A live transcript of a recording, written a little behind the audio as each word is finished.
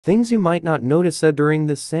Things you might not notice during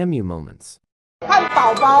the SAMYU moments. 汉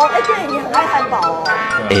堡包，哎，对你很爱汉堡哦。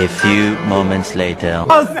A few moments later.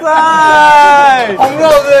 哇塞，红肉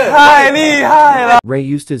是太厉害了。Ray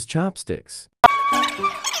used his chopsticks.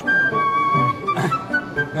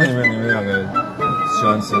 那你们两个喜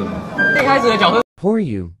欢吃吗？一开始的角色 Poor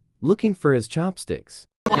you, looking for his chopsticks.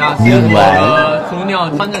 雅思雏鸟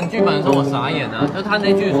完整剧本的时候，我傻眼了，就他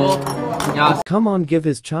那句说雅 Come on, give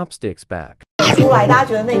his chopsticks back. 出来，大家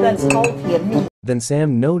觉得那段超甜蜜。Then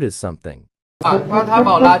Sam noticed something. 他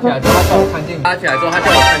把我拉起来之后，他叫我看镜头，拉起来之后他叫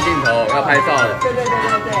我看镜头，要拍照了。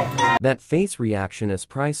对。That face reaction is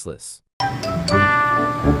priceless.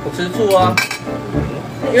 我吃醋啊，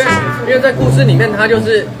因为在故事里面，他就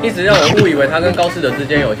是一直让我误以为他跟高士德之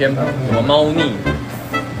间有些什么猫腻，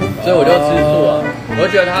所以我就吃醋啊。我就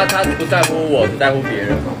觉得他不在乎我，只在乎别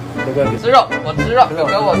人。吃肉，我吃肉，哥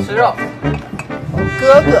哥我吃肉。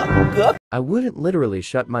哥。I wouldn't literally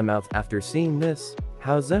shut my mouth after seeing this.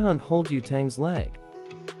 How Zehan hold you Tang's leg?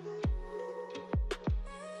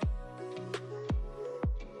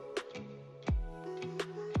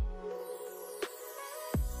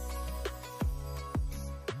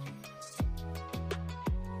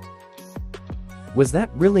 Was that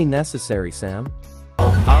really necessary, Sam?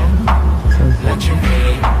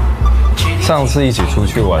 上次一起出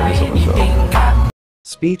去玩是什么时候？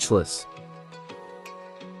 Speechless.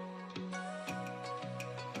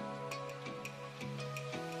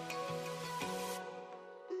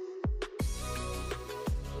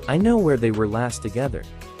 I know where they were last together.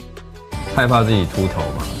 害怕自己秃头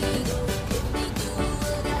吗？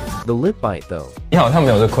 The lip bite, though. 你好像没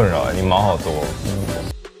有这困扰，你毛好多。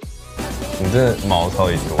你这毛超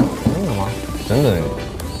级多。真的吗？真的，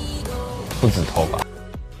不止头发。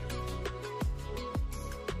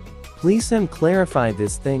 Please Sam clarify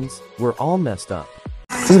these things. We're all messed up.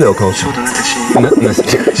 这是流口水。那是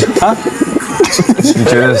啊？你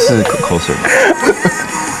觉得是口水吗？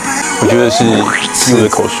我觉得是自的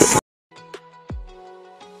口水。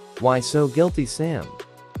 Why so guilty, Sam?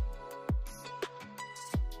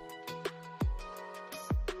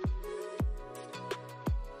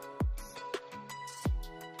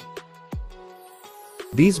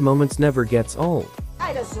 These moments never gets old.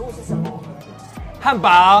 爱的食物是什么？汉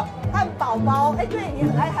堡。汉堡包，哎，对你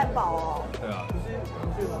很爱汉堡哦。对啊。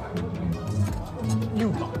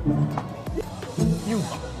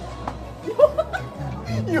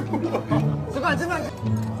吃饭。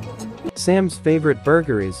 Sam's favorite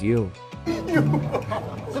burger is you.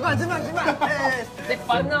 吃饭，哎，食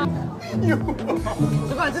粉啊！吃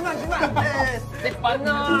飯，哎，食粉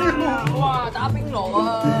啊！哇，打邊爐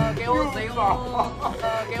啊，幾好食喎，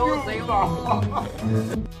幾好食喎。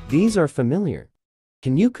 These are familiar.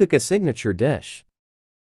 Can you cook a signature dish?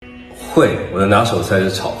 会，我的拿手菜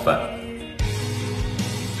是炒饭。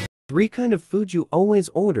 3 kind of food you always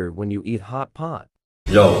order when you eat hot pot.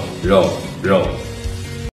 肉。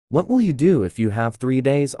 What will you do if you have 3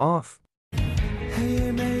 days off?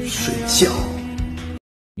 睡觉。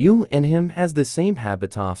 You and him has the same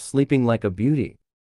habit of sleeping like a beauty.